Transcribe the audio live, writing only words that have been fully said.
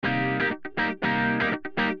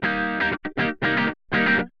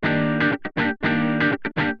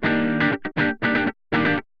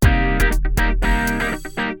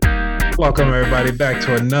Welcome, everybody, back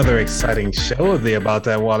to another exciting show of the About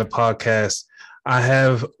That Water podcast. I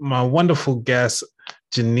have my wonderful guest,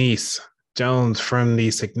 Janice Jones from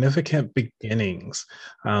the Significant Beginnings.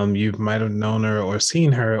 You might have known her or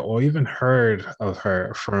seen her or even heard of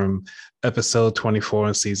her from episode 24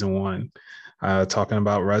 in season 1, talking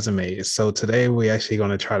about resumes. So today we're actually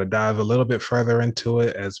going to try to dive a little bit further into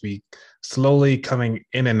it as we slowly coming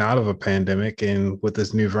in and out of a pandemic. And with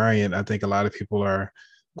this new variant, I think a lot of people are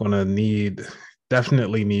going to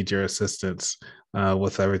definitely need your assistance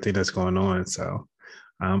with everything that's going on. So,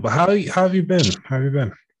 but how have you been? How have you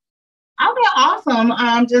been? I've been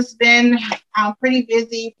awesome. Just been pretty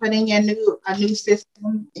busy putting a new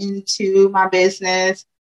system into my business.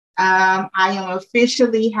 I am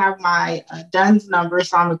officially have my DUNS number,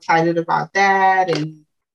 so I'm excited about that. And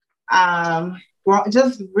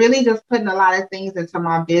just putting a lot of things into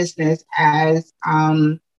my business as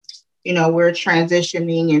we're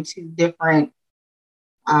transitioning into different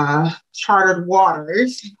chartered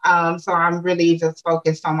waters. So I'm really just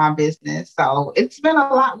focused on my business. So it's been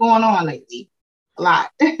a lot going on lately, a lot,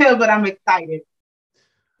 but I'm excited.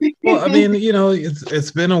 Well, I mean,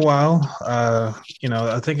 it's been a while. I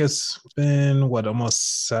think it's been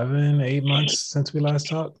almost 7-8 months since we last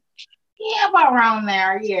talked. Yeah, about around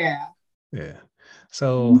there. Yeah. Yeah.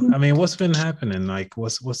 So, I mean, what's been happening? Like,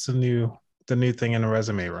 what's the new thing in the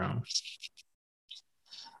resume round?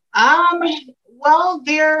 Well,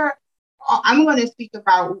 I'm going to speak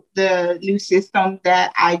about the new system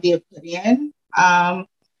that I did put in.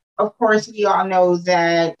 Of course, we all know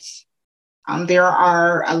that there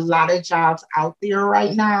are a lot of jobs out there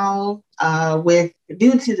right now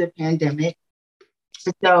due to the pandemic.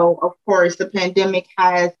 So, of course, the pandemic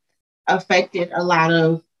has affected a lot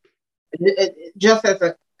of just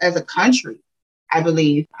as a country, I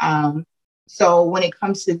believe. So, when it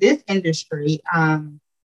comes to this industry,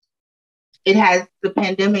 the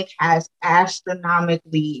pandemic has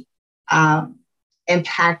astronomically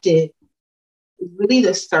impacted really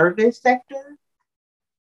the service sector.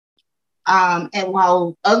 And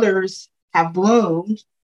while others have bloomed,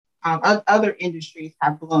 other industries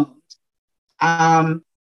have bloomed.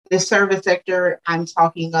 The service sector, I'm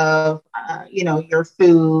talking of, your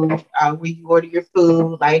food, where you order your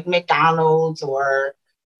food like McDonald's or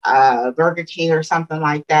Burger King or something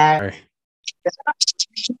like that. Right.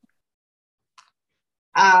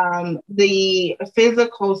 The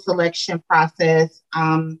physical selection process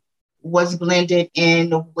was blended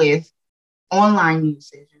in with online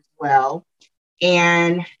usage as well.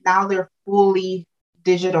 And now they're fully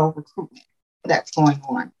digital recruitment that's going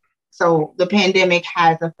on. So the pandemic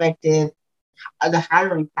has affected the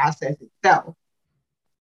hiring process itself.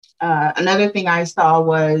 Another thing I saw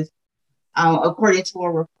was, according to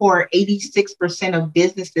a report, 86% of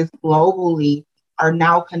businesses globally are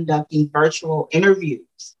now conducting virtual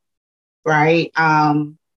interviews, right?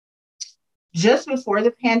 Just before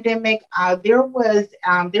the pandemic,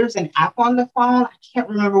 there's an app on the phone. I can't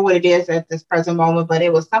remember what it is at this present moment, but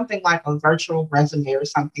it was something like a virtual resume or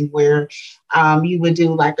something where you would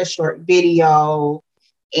do like a short video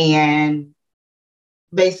and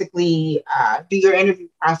basically do your interview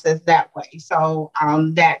process that way. So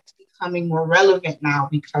that's becoming more relevant now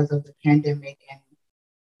because of the pandemic.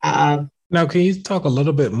 And now, can you talk a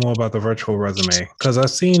little bit more about the virtual resume? Because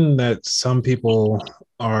I've seen that some people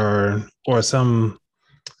or some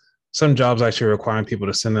jobs actually requiring people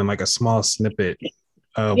to send in like a small snippet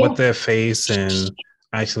with their face and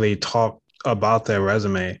actually talk about their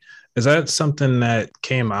resume. Is that something that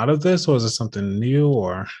came out of this, or is it something new?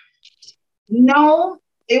 Or no,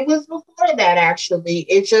 it was before that actually.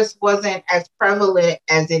 It just wasn't as prevalent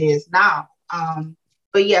as it is now.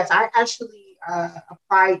 But yes, I actually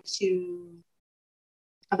applied to,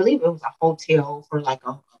 I believe it was a hotel for like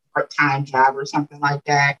a part-time job or something like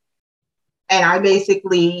that. And I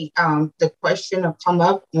basically, the question will come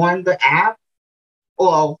up on the app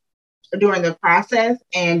or during the process.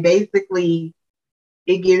 And basically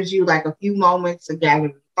it gives you like a few moments to gather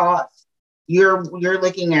your thoughts. You're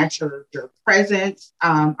looking at your presence.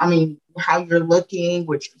 How you're looking,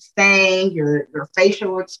 what you're saying, your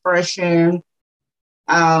facial expression.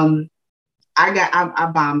 I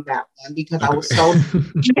bombed that one because I was so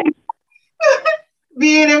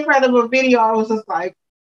being in front of a video. I was just like,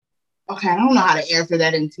 okay, I don't know how to answer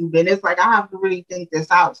that in 2 minutes. Like, I have to really think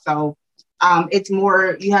this out. So it's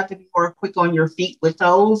more, you have to be more quick on your feet with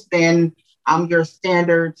those than your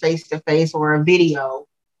standard face-to-face or a video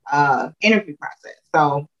interview process.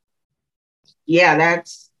 So yeah,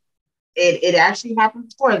 that's it. It actually happened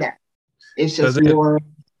before that. It's just more.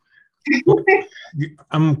 Well,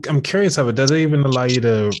 I'm curious of it. Does it even allow you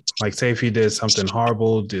to, like, say if you did something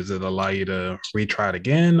horrible, does it allow you to retry it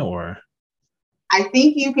again, or? I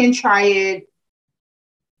think you can try it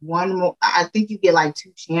one more. I think you get like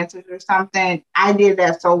two chances or something. I did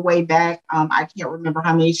that so way back. I can't remember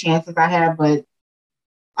how many chances I had, but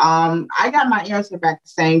I got my answer back the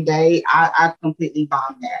same day. I completely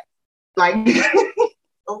bombed that. Like,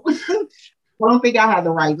 I don't think I had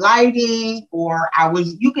the right lighting, or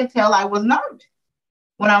you could tell I was nervous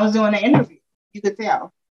when I was doing the interview. You could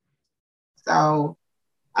tell. So,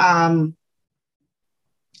 um,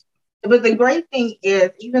 but the great thing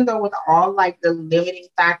is, even though with all like the limiting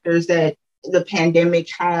factors that the pandemic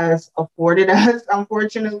has afforded us,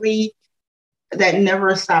 unfortunately, that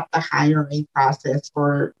never stopped the hiring process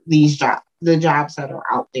for these jobs, the jobs that are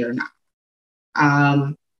out there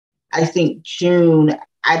now. I think June,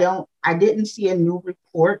 I didn't see a new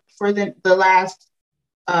report for the last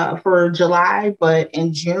for July, but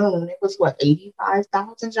in June it was what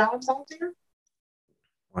 85,000 jobs out there.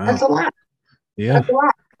 That's Wow. a lot. Yeah. That's a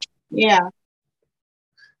lot. Yeah.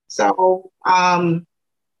 So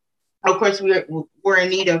of course we're in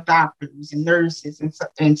need of doctors and nurses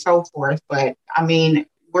and so forth, but I mean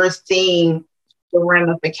we're seeing the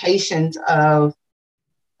ramifications of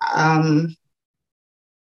um,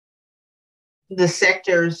 the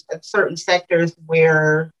sectors, certain sectors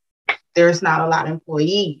where there's not a lot of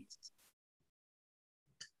employees.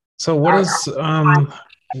 So Our,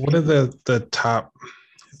 what are the top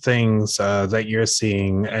things that you're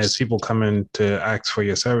seeing as people come in to ask for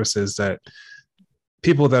your services that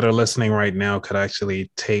people that are listening right now could actually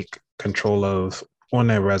take control of on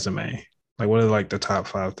their resume? Like, what are like the top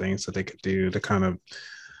 5 things that they could do to kind of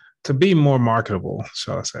to be more marketable,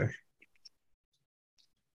 shall I say?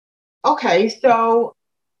 okay, so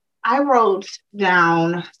I wrote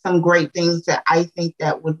down some great things that I think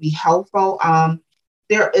that would be helpful.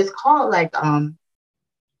 There is called like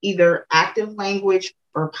either active language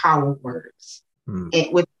or power words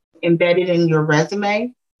with embedded in your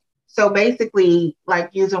resume. So basically, like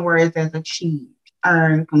using words as achieved,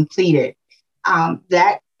 earned, completed,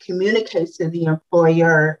 that communicates to the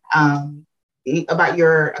employer about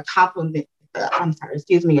your accomplishment.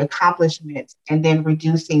 Accomplishments, and then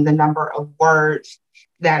reducing the number of words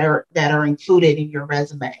that are included in your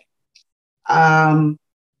resume. Um,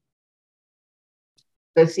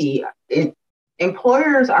 let's see.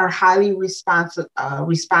 Employers are highly responsive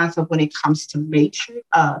when it comes to metrics,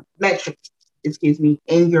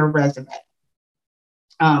 in your resume.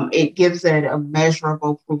 It gives it a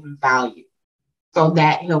measurable proven value. So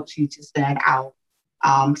that helps you to stand out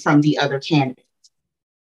from the other candidates.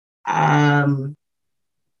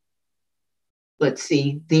 Let's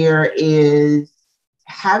see, there is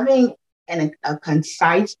having a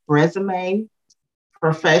concise resume,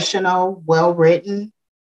 professional, well written,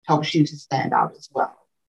 helps you to stand out as well.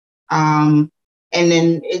 And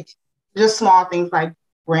then it's just small things like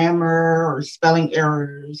grammar or spelling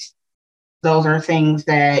errors. Those are things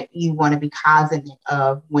that you want to be cognizant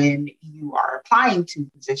of when you are applying to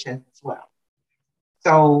positions as well.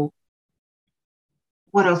 So,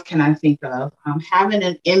 what else can I think of? Having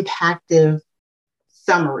an impactful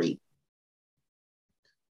summary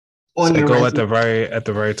on So your go resume. at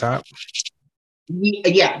the very top.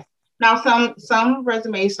 Yes. Now, some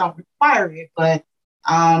resumes don't require it, but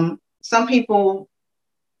some people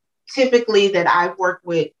typically that I've worked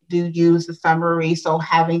with do use a summary. So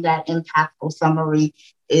having that impactful summary,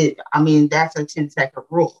 that's a 10-second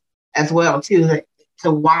rule as well too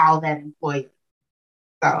to wow that employer.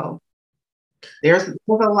 So there's a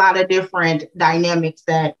lot of different dynamics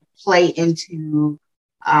that play into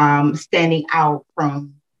standing out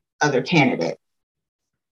from other candidates.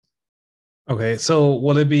 Okay, so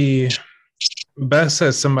will it be best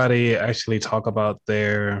that somebody actually talk about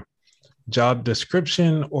their job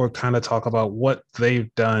description or kind of talk about what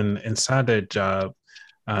they've done inside their job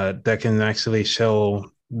that can actually show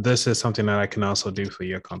this is something that I can also do for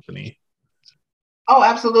your company? Oh,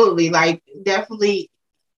 absolutely. Like definitely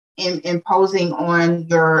imposing on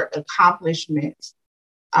your accomplishments.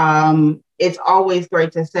 It's always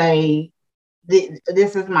great to say,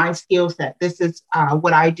 this is my skill set. This is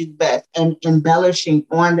what I do best. And embellishing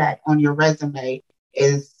on that on your resume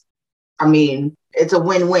is, it's a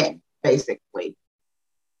win-win, basically.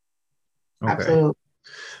 Okay. Absolutely.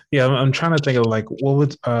 Yeah, I'm trying to think of like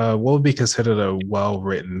what would be considered a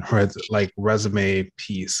well-written like resume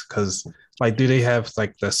piece? Because like, do they have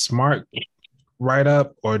like the smart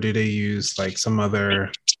write-up or do they use like some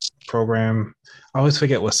other program? I always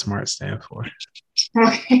forget what SMART stand for.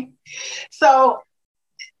 Okay. So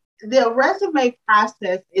the resume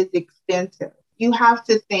process is extensive. you have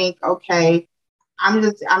to think, okay, I'm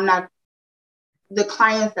not, the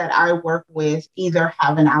clients that I work with either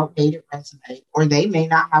have an outdated resume or they may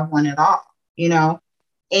not have one at all, you know,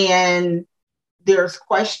 and there's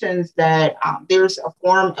questions that there's a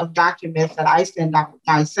form of documents that I send out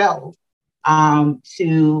myself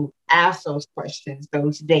to ask those questions,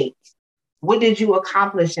 those dates. What did you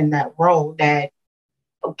accomplish in that role that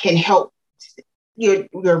can help your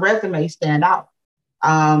resume stand out?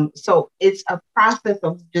 So it's a process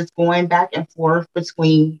of just going back and forth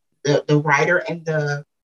between the writer and the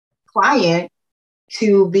client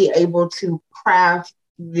to be able to craft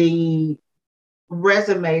the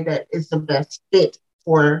resume that is the best fit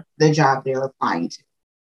for the job they're applying to,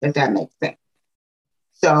 if that makes sense.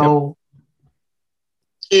 So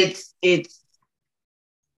it's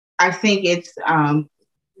I think it's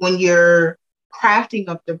when you're crafting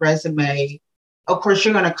up the resume, of course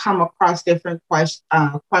you're going to come across different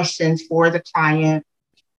questions for the client,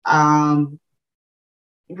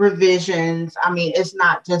 revisions. I mean, it's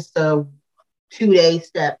not just a 2-day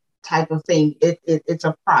step type of thing. It's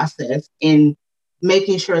a process in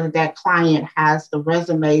making sure that that client has the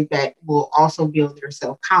resume that will also build their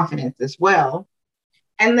self-confidence as well,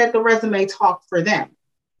 and let the resume talk for them.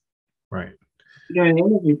 Right. During the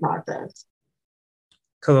interview process.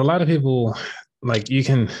 Because a lot of people, like,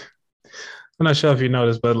 I'm not sure if you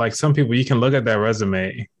noticed, but like some people, you can look at their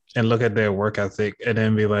resume and look at their work ethic and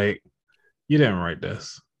then be like, you didn't write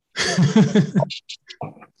this.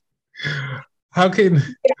 How can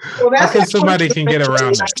somebody can get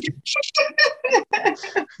around that?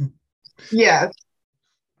 Yes,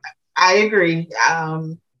 I agree.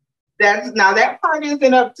 That part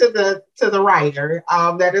isn't up to the writer.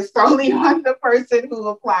 That is solely on the person who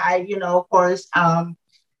applied. You know, of course,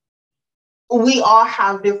 we all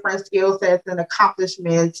have different skill sets and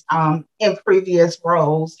accomplishments in previous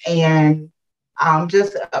roles, and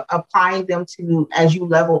just applying them to as you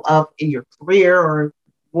level up in your career or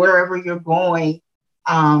wherever you're going.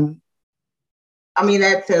 I mean,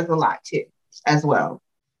 that says a lot too, as well.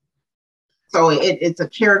 So it's a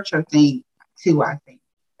character thing too, I think,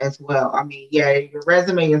 as well. I mean, yeah, your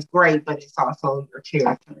resume is great, but it's also your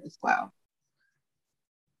character as well.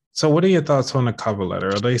 So what are your thoughts on the cover letter?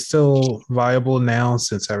 Are they still viable now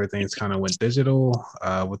since everything's kind of went digital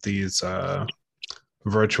with these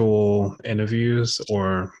virtual interviews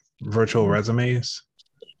or virtual resumes?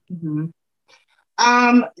 Mm-hmm.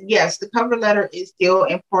 Yes, the cover letter is still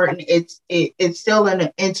important. It's still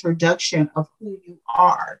an introduction of who you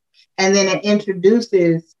are, and then it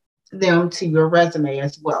introduces them to your resume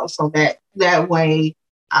as well. So that way,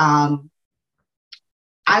 I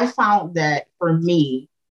found that for me,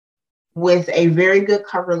 with a very good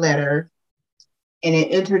cover letter, and it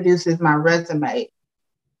introduces my resume,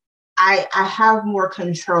 I have more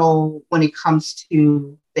control when it comes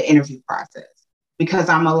to the interview process, because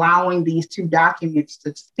I'm allowing these two documents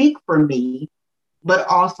to speak for me, but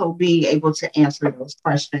also be able to answer those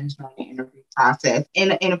questions during the interview process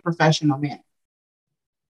in a professional manner.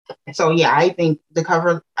 So yeah, I think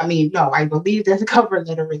I believe that the cover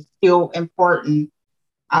letter is still important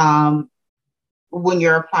when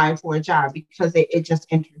you're applying for a job, because it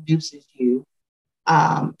just introduces you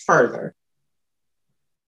further.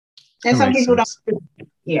 And some people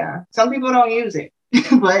don't use it,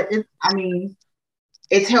 but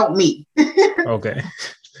it's helped me. Okay.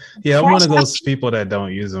 Yeah, I'm one of those people that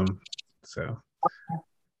don't use them. So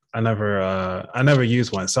I never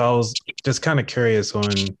use one. So I was just kind of curious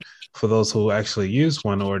for those who actually use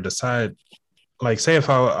one or decide, like, say if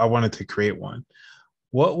I wanted to create one,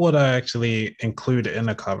 what would I actually include in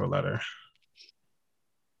a cover letter?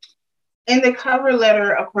 In the cover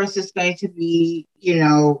letter, of course, it's going to be,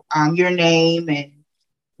 your name and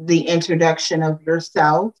the introduction of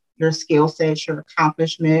yourself, your skill sets, your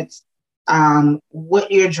accomplishments,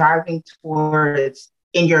 what you're driving towards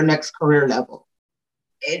in your next career level.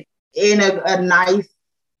 In a nice,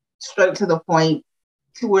 straight to the point,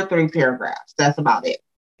 2 or 3 paragraphs. That's about it.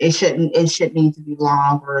 It shouldn't need to be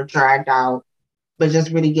long or dragged out, but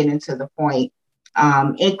just really getting to the point,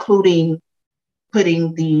 including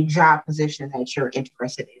putting the job position that you're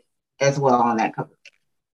interested in as well on that cover.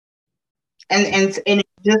 And it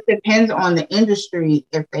just depends on the industry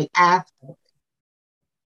if they ask for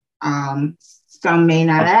it. Some may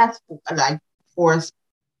not ask for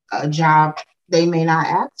a job. They may not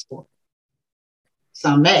ask for it.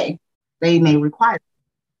 Some may. They may require it.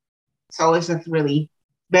 So it's just really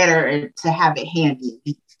better to have it handy.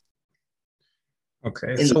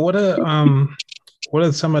 Okay. So what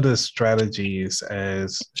are some of the strategies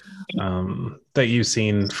that you've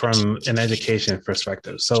seen from an education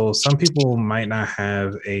perspective? So some people might not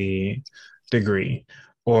have a degree,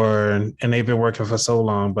 and they've been working for so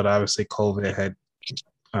long, but obviously COVID had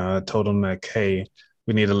told them like, hey,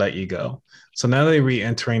 we need to let you go. So now they're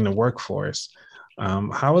re-entering the workforce.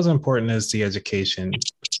 How important is the education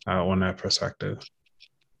on that perspective?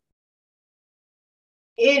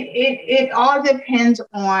 It all depends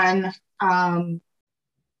on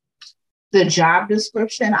the job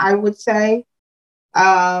description, I would say.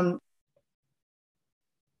 Um,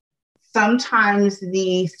 Sometimes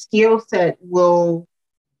the skill set will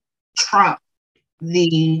trump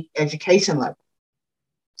the education level.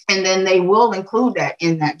 And then they will include that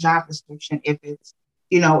in that job description if it's,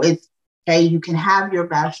 it's, hey, you can have your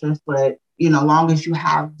bachelor's, but, long as you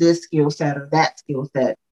have this skill set or that skill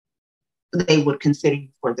set, they would consider you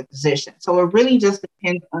for the position. So it really just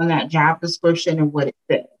depends on that job description and what it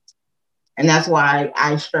says. And that's why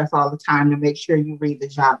I stress all the time to make sure you read the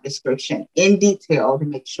job description in detail to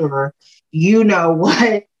make sure you know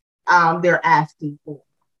what they're asking for.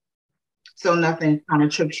 So nothing kind of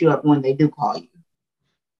trips you up when they do call you.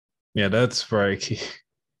 Yeah, that's very key.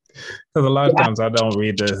 Because a lot of times I don't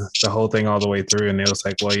read the whole thing all the way through, and it was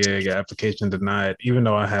like, well, yeah, your application denied, even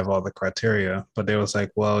though I have all the criteria. But they was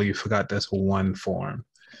like, well, you forgot this one form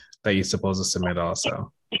that you're supposed to submit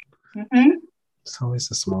also. Mm-hmm. It's always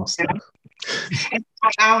the small stuff.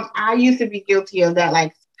 I used to be guilty of that,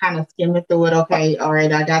 like kind of skimming through it. Okay, all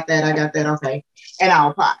right, I got that. Okay, and I'll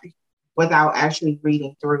apply without actually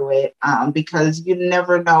reading through it, because you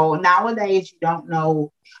never know. Nowadays, you don't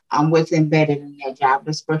know what's embedded in that job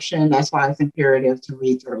description. That's why it's imperative to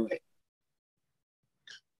read through it.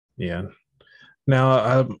 Yeah.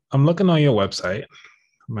 Now, I'm looking on your website.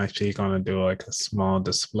 I'm actually going to do like a small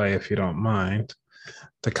display, if you don't mind,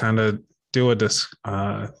 to kind of do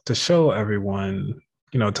to show everyone,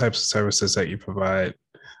 types of services that you provide.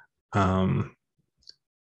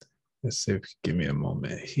 Let's see if you give me a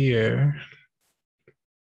moment here.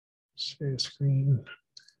 Share screen.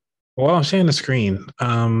 While I'm sharing the screen,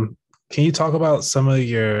 can you talk about some of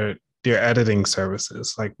your editing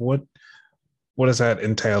services? Like what does that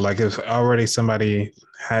entail? Like if already somebody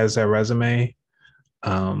has their resume,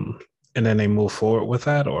 and then they move forward with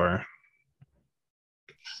that, or?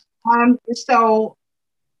 So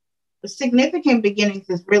Significant Beginnings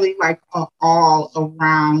is really like an all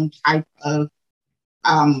around type of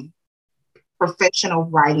professional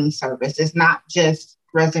writing service. It's not just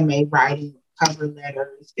resume writing, cover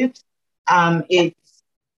letters. It's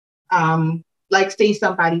like say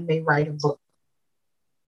somebody may write a book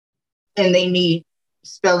and they need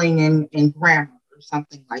spelling and grammar or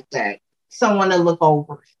something like that. Someone to look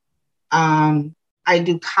over. I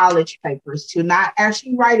do college papers too, not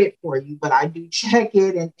actually write it for you, but I do check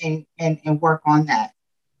it and work on that.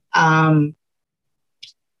 I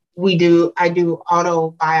do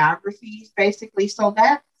autobiographies basically. So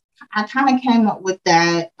that I kind of came up with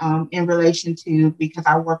that in relation to, because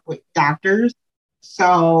I work with doctors.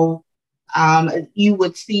 So you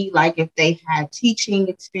would see like if they had teaching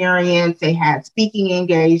experience, they had speaking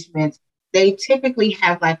engagements, they typically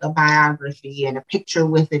have like a biography and a picture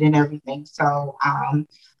with it and everything. So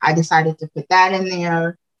I decided to put that in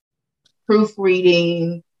there.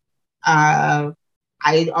 Proofreading. I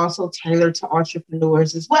also tailor to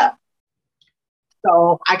entrepreneurs as well.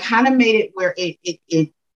 So I kind of made it where it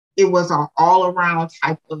was an all around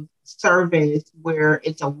type of service where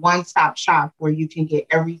it's a one-stop shop where you can get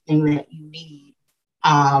everything that you need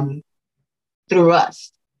through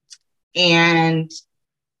us. And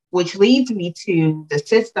which leads me to the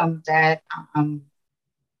system that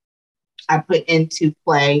I put into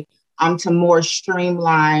play to more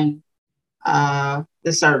streamline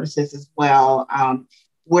the services as well,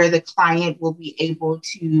 where the client will be able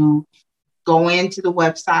to go into the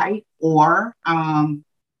website, or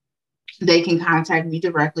they can contact me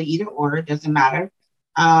directly, either or, it doesn't matter.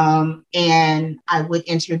 And I would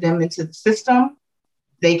enter them into the system.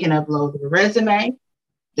 They can upload their resume,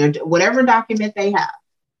 whatever document they have.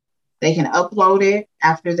 They can upload it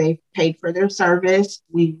after they've paid for their service.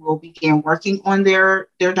 We will begin working on their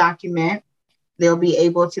document. They'll be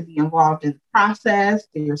able to be involved in the process.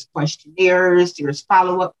 There's questionnaires, there's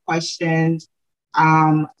follow-up questions.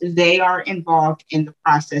 They are involved in the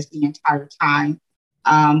process the entire time.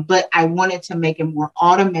 But I wanted to make it more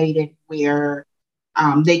automated where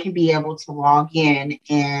they can be able to log in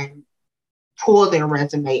and pull their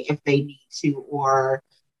resume if they need to, or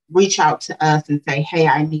reach out to us and say, hey,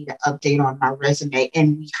 I need an update on my resume,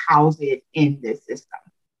 and we house it in this system.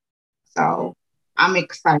 So I'm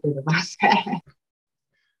excited about that.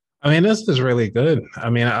 I mean, this is really good. I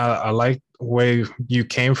mean, I like where you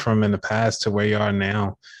came from in the past to where you are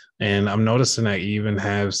now. And I'm noticing that you even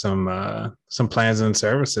have some plans and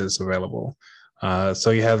services available.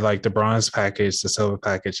 So you have like the bronze package, the silver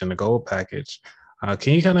package, and the gold package.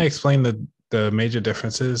 Can you kind of explain the major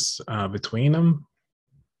differences between them?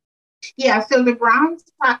 Yeah, so the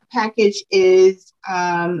package is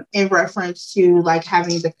in reference to like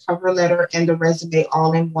having the cover letter and the resume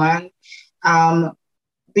all in one. Um,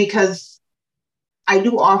 because I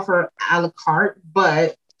do offer a la carte,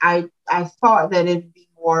 but I thought that it'd be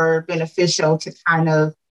more beneficial to kind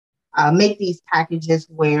of make these packages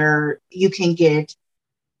where you can get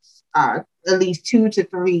at least 2 to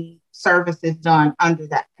 3 services done under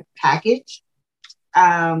that package.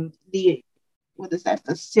 The what is that?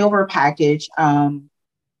 The silver package.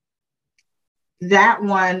 That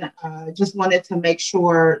one just wanted to make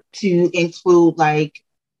sure to include like,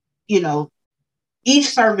 you know, each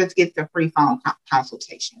service gets a free phone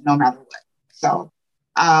consultation, no matter what. So,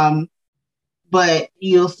 um, but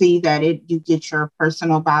you'll see that you get your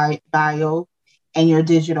personal bio and your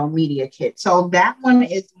digital media kit. So that one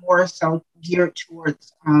is more so geared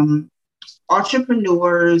towards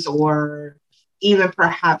entrepreneurs or even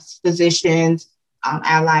perhaps physicians,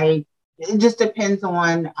 allied. It just depends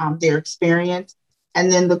on their experience.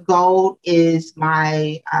 And then the gold is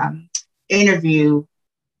my interview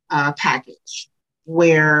package,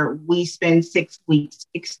 where we spend 6 weeks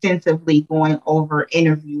extensively going over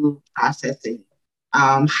interview processing,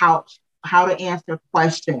 how to answer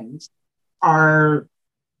questions, our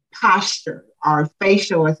posture, our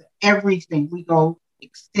facial, everything. We go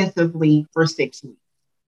extensively for 6 weeks.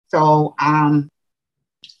 So I'm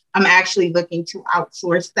actually looking to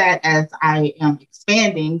outsource that as I am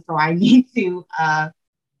expanding. So I need to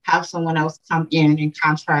have someone else come in and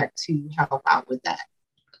contract to help out with that.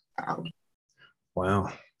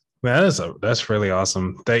 Wow. That's really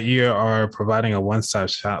awesome that you are providing a one-stop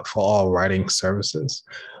shop for all writing services.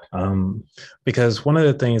 Um, because one of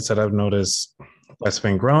the things that I've noticed that's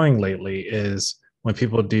been growing lately is when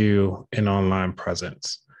people do an online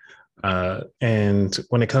presence. And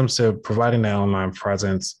when it comes to providing that online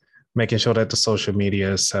presence, making sure that the social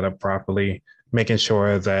media is set up properly, making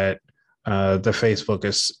sure that the Facebook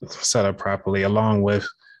is set up properly, along with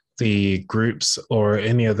the groups or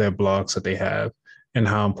any of their blogs that they have, and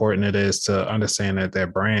how important it is to understand that their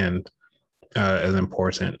brand is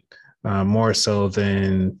important, more so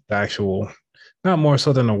than the actual, not more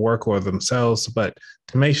so than the work or themselves, but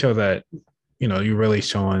to make sure that, you know, you're really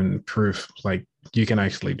showing proof, like you can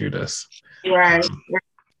actually do this. Right, Um,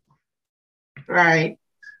 right.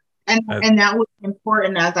 And that was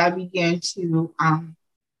important as I began to, I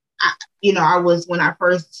was, when I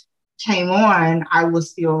first came on, I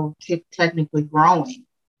was still technically growing.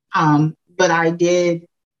 But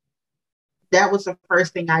that was the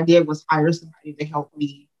first thing I did, was hire somebody to help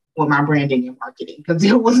me with my branding and marketing, because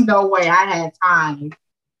there was no way I had time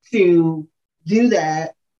to do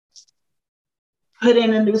that, put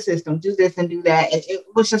in a new system, do this and do that. It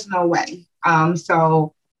was just no way.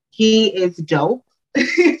 So he is dope.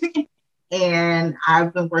 And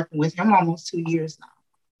I've been working with him almost 2 years now.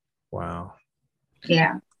 wow.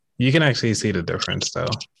 Yeah. You can actually see the difference, though.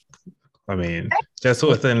 I mean, just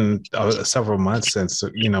within several months since,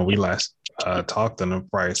 you know, we last talked in the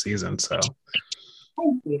prior season. So,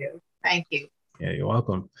 Thank you. Thank you. yeah, you're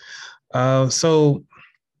welcome. So,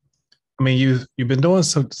 I mean, you've been doing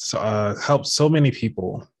some help so many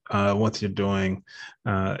people what you're doing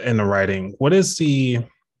in the writing. What is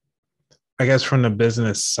I guess, from the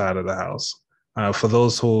business side of the house, for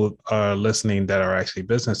those who are listening that are actually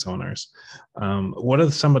business owners, what are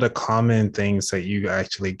some of the common things that you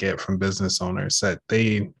actually get from business owners that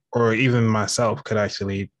they, or even myself, could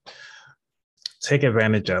actually take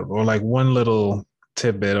advantage of, or like one little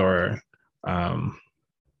tidbit, or um,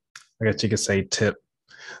 I guess you could say tip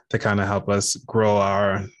to kind of help us grow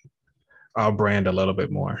our brand a little bit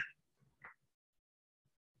more?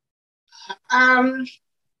 Um,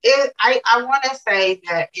 I want to say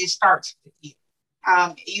that it starts with you.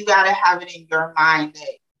 You got to have it in your mind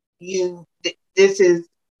that this is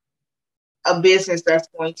a business that's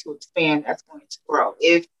going to expand, that's going to grow.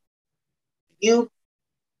 If you,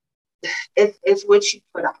 it's what you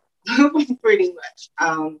put out, pretty much.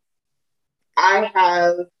 I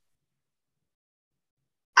have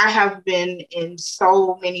I have been in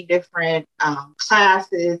so many different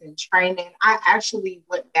classes and training. I actually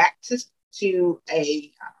went back to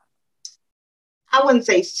a, I wouldn't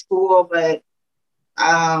say school, but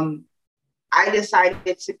I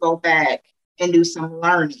decided to go back and do some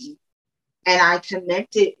learning. And I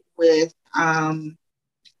connected with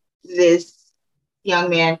this young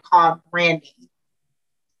man called Brandon.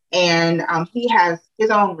 And he has his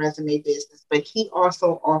own resume business, but he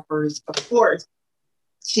also offers a course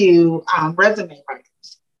to resume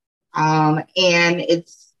writers. And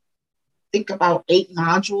it's, I think, about 8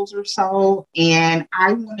 modules or so. And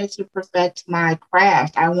I wanted to perfect my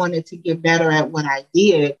craft. I wanted to get better at what I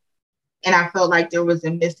did. And I felt like there was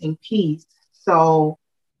a missing piece. So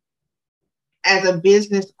as a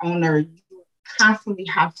business owner, you constantly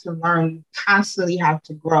have to learn, constantly have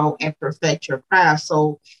to grow and perfect your craft.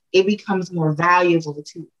 So it becomes more valuable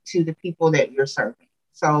to the people that you're serving.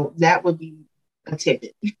 So that would be a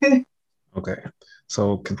tidbit. Okay.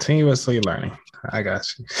 So continuously learning. I got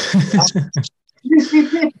you.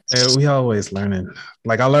 Yeah, we always learning.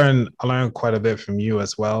 Like I learned quite a bit from you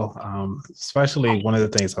as well. Especially one of the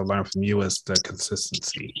things I learned from you is the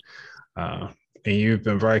consistency. And you've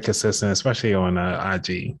been very consistent, especially on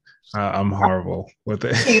IG. I'm horrible with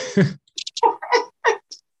it.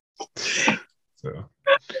 So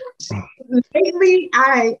Lately,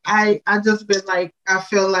 I just been like, I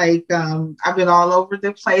feel like I've been all over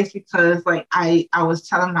the place because like I was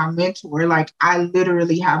telling my mentor, like I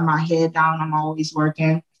literally have my head down. I'm always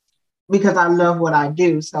working because I love what I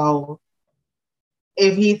do. So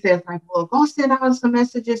if he says like, well, go send out some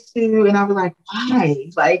messages to, and I'll be like, why?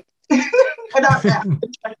 Like, and I'm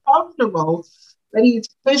comfortable. But he's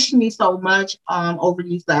pushed me so much over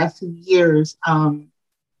these last 2 years.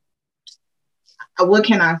 What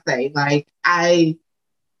can I say? Like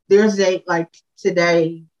there's a like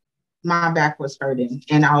today, my back was hurting,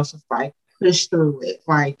 and I was just like push through it.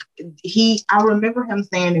 Like I remember him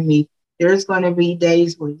saying to me, "There's going to be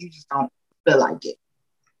days where you just don't feel like it.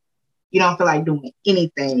 You don't feel like doing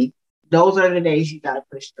anything. Those are the days you got to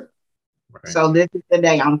push through." Right. So this is the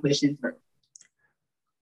day I'm pushing through.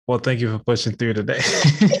 Well, thank you for pushing through today.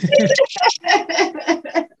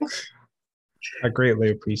 I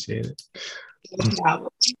greatly appreciate it.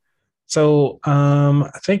 So I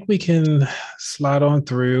think we can slide on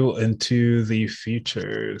through into the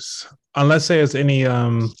futures. Unless there's any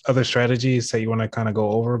other strategies that you want to kind of go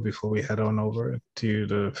over before we head on over to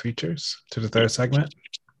the futures, to the third segment.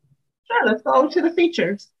 Sure, let's go to the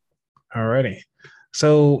features. All righty.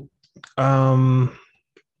 So, oh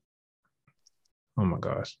my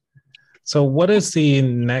gosh. So what is the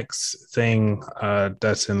next thing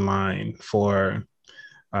that's in line for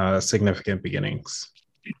Significant Beginnings?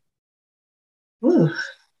 Ooh.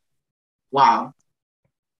 Wow.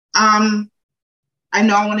 I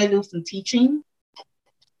know I want to do some teaching,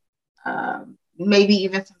 maybe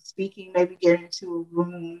even some speaking, maybe get into a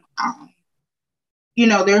room.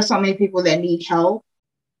 There are so many people that need help.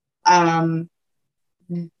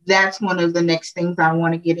 That's one of the next things I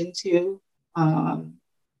want to get into.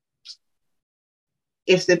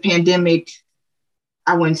 If the pandemic,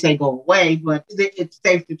 I wouldn't say go away, but it's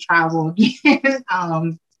safe to travel again.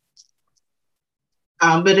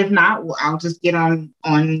 But if not, I'll just get on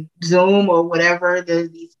Zoom or whatever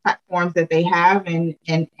these platforms that they have and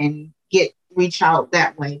reach out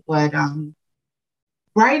that way. But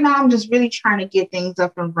right now, I'm just really trying to get things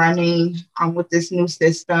up and running with this new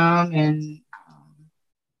system, and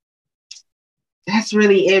that's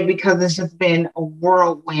really it because it's just been a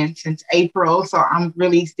whirlwind since April. So I'm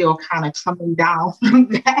really still kind of coming down from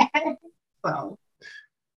that.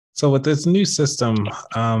 So with this new system,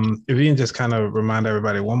 if you can just kind of remind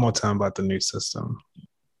everybody one more time about the new system.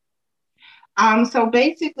 So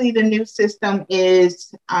basically the new system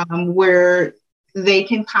is where they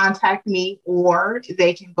can contact me or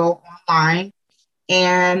they can go online.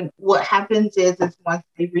 And what happens is once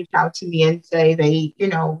they reach out to me and say they,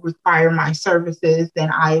 require my services, then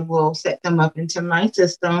I will set them up into my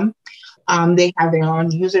system. They have their own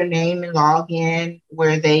username and login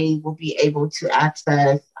where they will be able to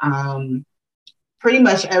access pretty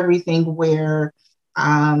much everything where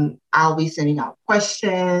I'll be sending out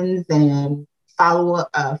questions and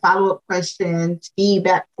follow-up questions,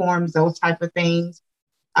 feedback forms, those type of things.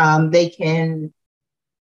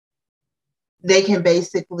 They can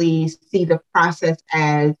basically see the process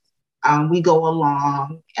as we go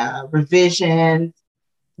along, revisions.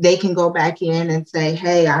 They can go back in and say,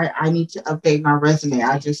 hey, I need to update my resume.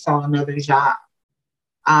 I just saw another job.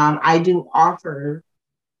 I do offer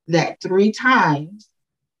that 3 times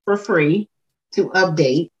for free to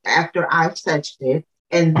update after I've touched it.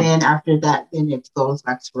 And then after that, then it goes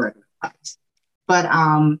back to regular price. But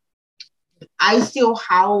I still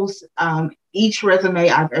house each resume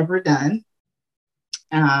I've ever done.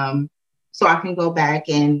 So I can go back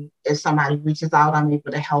and if somebody reaches out, I'm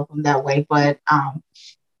able to help them that way. But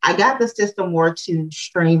I got the system more to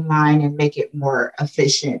streamline and make it more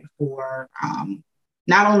efficient for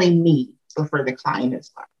not only me, but for the client as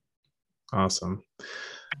well. Awesome.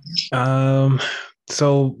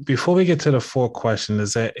 So before we get to the four question,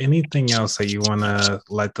 is there anything else that you want to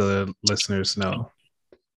let the listeners know?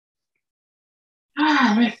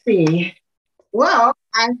 Let's see. Well,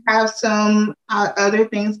 I have some other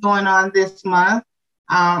things going on this month.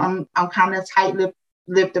 I'm kind of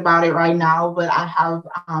tight-lipped about it right now, but I have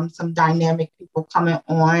some dynamic people coming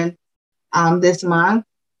on this month.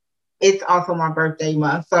 It's also my birthday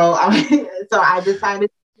month, so so I decided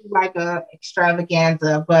to do like a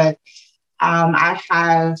extravaganza. But I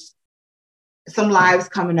have some lives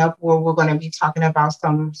coming up where we're going to be talking about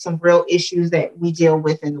some real issues that we deal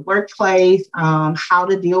with in the workplace, how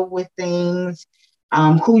to deal with things,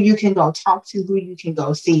 who you can go talk to, who you can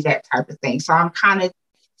go see, that type of thing. So I'm kind of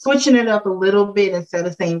switching it up a little bit instead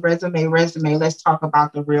of saying resume. Let's talk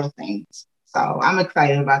about the real things. So I'm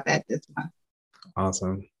excited about that this month.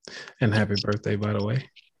 Awesome. And happy birthday, by the way.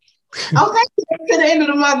 Oh, thank you. It's to the end of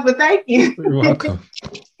the month, but thank you. You're welcome.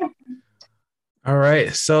 All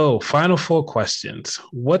right. So, final four questions.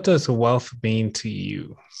 What does wealth mean to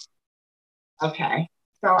you? Okay.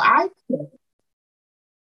 So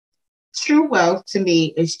true wealth to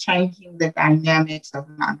me is changing the dynamics of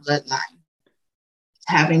my bloodline,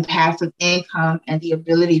 having passive income and the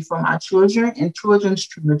ability for my children and children's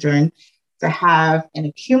children to have an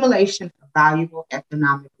accumulation of valuable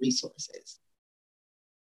economic resources.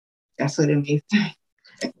 That's what it means.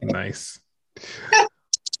 Nice.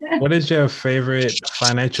 What is your favorite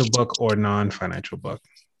financial book or non-financial book?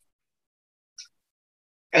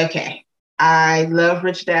 Okay. I love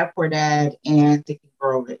Rich Dad Poor Dad and Think and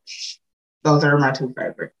Grow Rich. Those are my two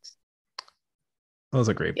favorites. Those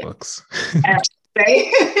are great books. You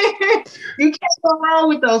can't go wrong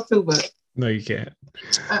with those two books. No, you can't.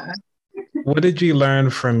 What did you learn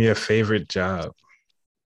from your favorite job?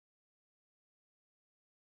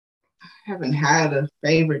 I haven't had a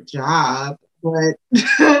favorite job, but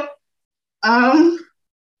I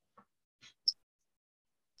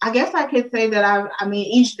guess I could say that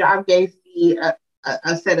each job gave me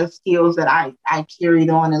a set of skills that I carried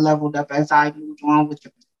on and leveled up as I moved on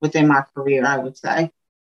within my career, I would say.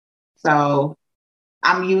 So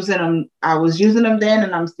I'm using them. I was using them then,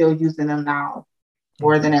 and I'm still using them now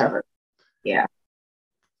more than ever. Yeah.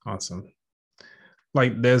 Awesome.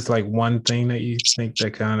 Like, there's like one thing that you think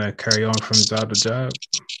that kind of carry on from job to job?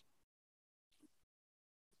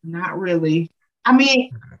 Not really. I mean,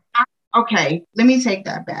 okay, let me take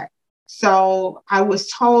that back. So I was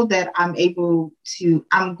told that I'm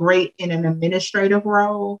great in an administrative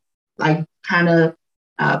role, like kind of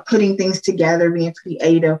putting things together, being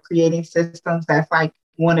creative, creating systems. That's like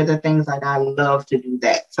one of the things that I love to do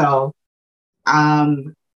that. So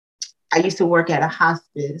I used to work at a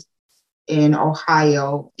hospice in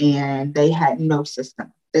Ohio, and they had no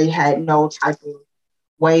system. They had no type of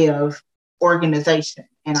way of organization.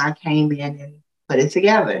 And I came in and put it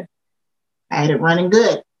together. I had it running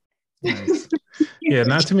good. Nice. Yeah,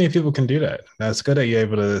 not too many people can do that. That's good that you're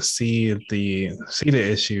able to see the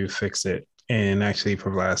issue, fix it, and actually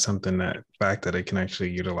provide something that they can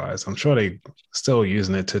actually utilize. I'm sure they still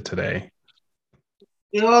using it to today.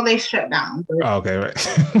 Well, they shut down. Oh, okay, right.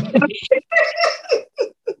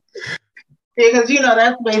 Because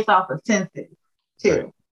that's based off of census too.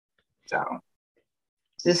 Right. So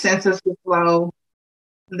the census was low.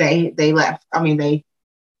 They left. I mean, they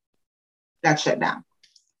got shut down.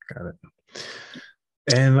 Got it.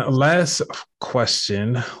 And last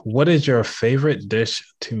question, what is your favorite dish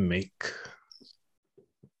to make?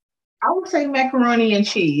 I would say macaroni and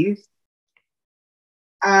cheese.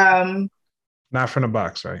 Not from the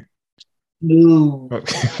box, right? No.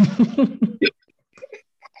 Okay.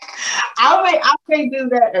 I may do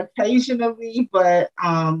that occasionally, but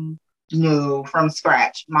no, from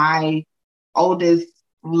scratch. My oldest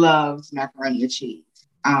loves macaroni and cheese.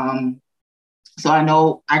 So I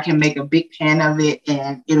know I can make a big pan of it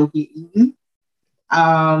and it'll get eaten.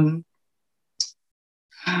 I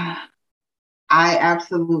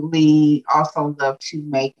absolutely also love to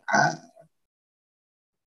make, I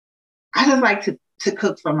just like to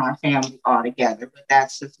cook for my family all together, but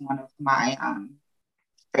that's just one of my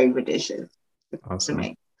favorite dishes to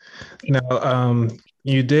make. Now,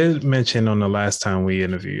 you did mention on the last time we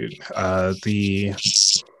interviewed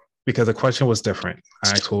because the question was different.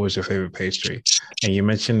 I asked what was your favorite pastry, and you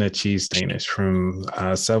mentioned the cheese Danish from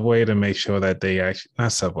Subway to make sure that they actually,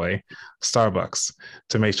 not Subway, Starbucks,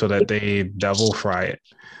 to make sure that they double fry it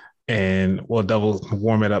and double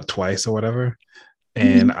warm it up twice or whatever.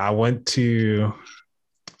 And I went there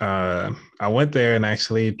and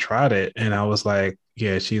actually tried it, and I was like,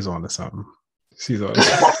 yeah, she's on to something. She's on.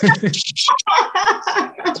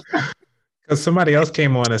 Because somebody else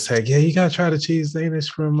came on and said, "Yeah, you gotta try the cheese Danish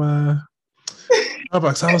from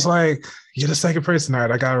Starbucks." I was like, "You're the second person. All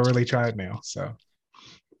right, I gotta really try it now." So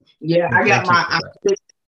yeah, I got my aunt.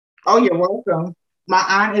 Oh, you're welcome. My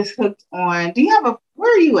aunt is hooked on. Do you have a?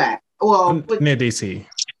 Where are you at? Well, near DC.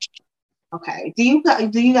 Okay. Do you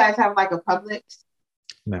guys have like a Publix?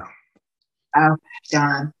 No. Oh,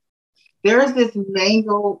 darn. There is this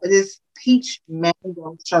peach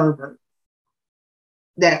mango sherbet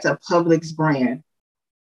that's a Publix brand.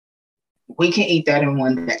 We can eat that in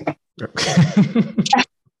one day.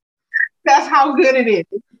 That's how good it is.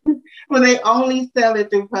 When they only sell it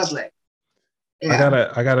through Publix.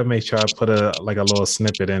 Yeah. I gotta make sure I put a little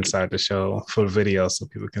snippet inside the show for the video so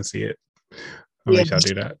people can see it. I'll make sure I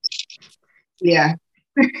do that. Yeah.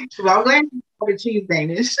 Well, I'm glad you the cheese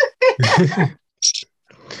Danish.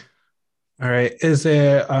 All right. Is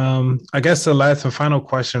there I guess the last and final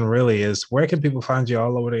question really is, where can people find you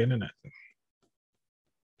all over the internet?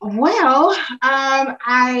 Well,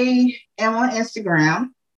 I am on Instagram,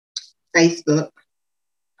 Facebook,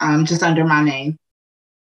 just under my name.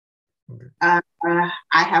 I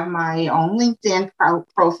have my own LinkedIn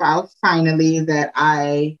profile finally that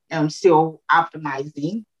I am still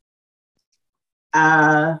optimizing.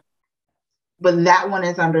 But that one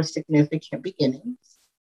is under Significant Beginnings.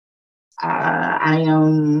 I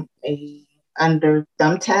am under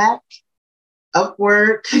Thumbtack,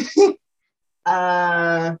 Upwork.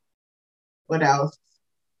 What else?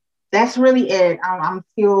 That's really it. I'm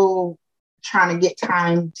still trying to get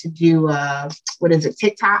time to do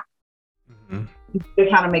TikTok. Mm-hmm. Still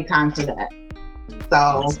trying to make time for that.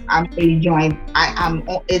 So I'm really enjoying.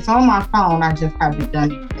 It's on my phone. I just haven't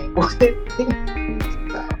done anything with it.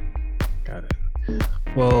 So. Got it.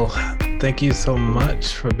 Well, thank you so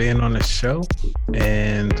much for being on the show,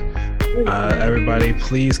 and everybody,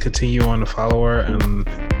 please continue on to follow her and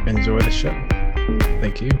enjoy the show.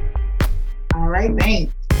 Thank you. All right,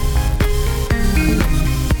 thanks.